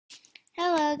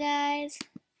Hello guys,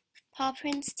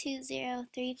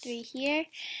 pawprintz2033 here.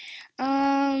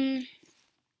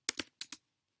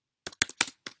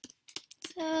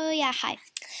 So yeah, hi.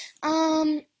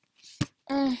 Uh,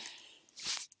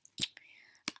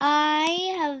 I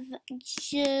have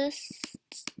just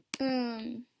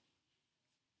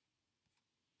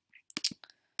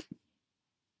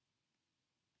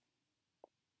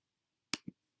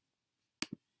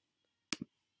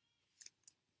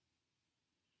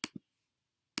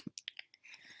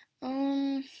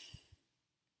I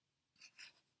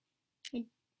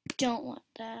don't want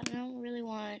that. I don't really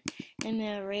want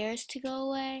my rares to go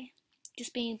away.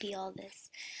 Just maybe all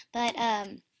this. But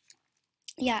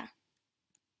yeah.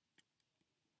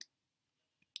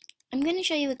 I'm gonna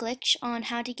show you a glitch on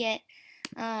how to get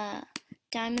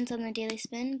diamonds on the daily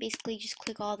spin. Basically just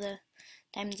click all the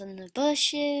diamonds on the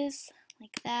bushes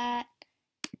like that.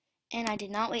 And I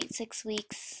did not wait 6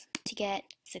 weeks to get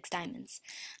 6 diamonds.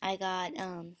 I got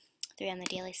 3 on the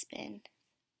daily spin.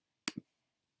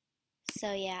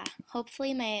 So yeah,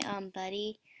 hopefully my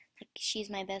buddy, like she's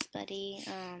my best buddy,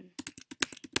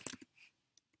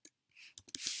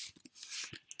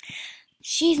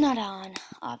 she's not on,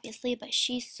 obviously, but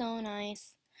she's so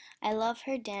nice. I love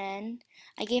her den.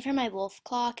 I gave her my wolf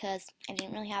claw because I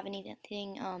didn't really have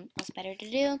anything else better to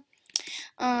do.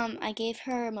 I gave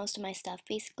her most of my stuff,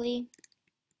 basically.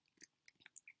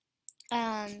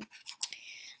 I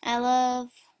love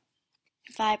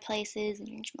fireplaces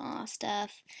and small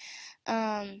stuff.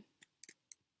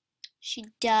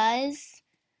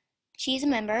 She's a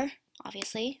member,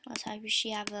 obviously, else how would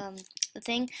she have the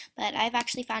thing, but I've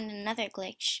actually found another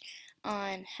glitch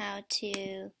on how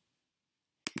to,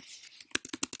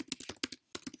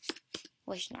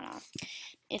 well, she's not on,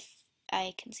 if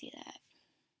I can see that.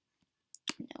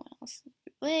 No one else.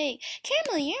 Wait,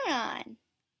 Keremel, you're on.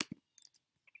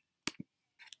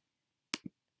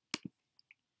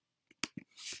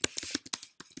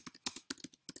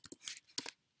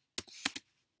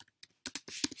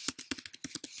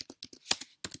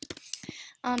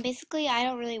 Basically, I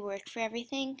don't really work for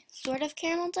everything. Sort of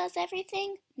Keremel does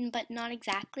everything, but not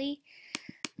exactly.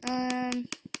 I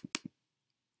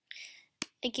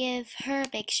give her a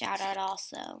big shout out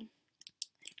also. I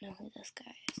don't know who this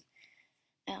guy is.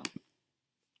 Oh.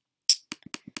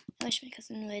 I wish my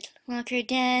cousin would lock her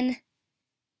den.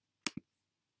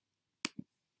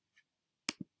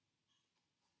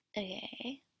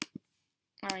 Okay.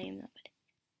 I am nobody.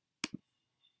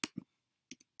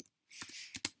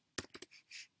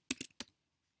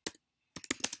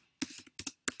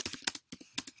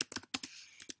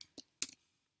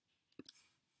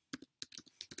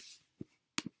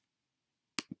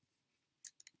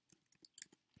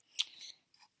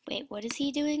 Wait, what is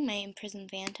he doing? My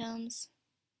imprisoned phantoms?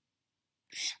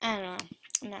 I don't know.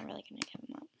 I'm not really gonna give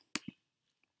him up.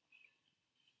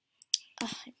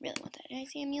 Oh, I really want that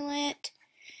ice amulet.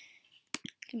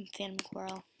 Give him Phantom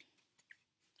Coral.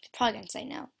 He's probably gonna say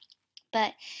no.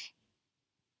 But,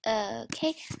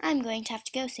 okay, I'm going to have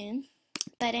to go soon.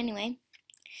 But anyway,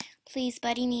 please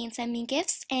buddy me and send me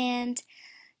gifts. And,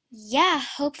 yeah,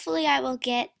 hopefully I will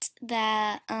get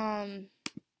that,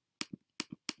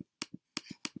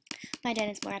 my den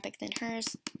is more epic than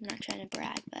hers. I'm not trying to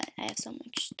brag, but I have so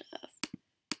much stuff.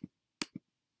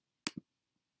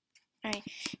 Alright,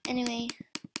 anyway,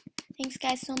 thanks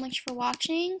guys so much for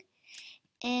watching,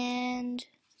 and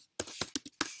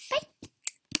bye!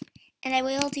 And I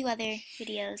will do other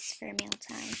videos for mail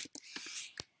time.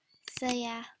 So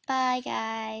yeah, bye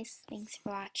guys. Thanks for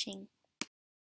watching.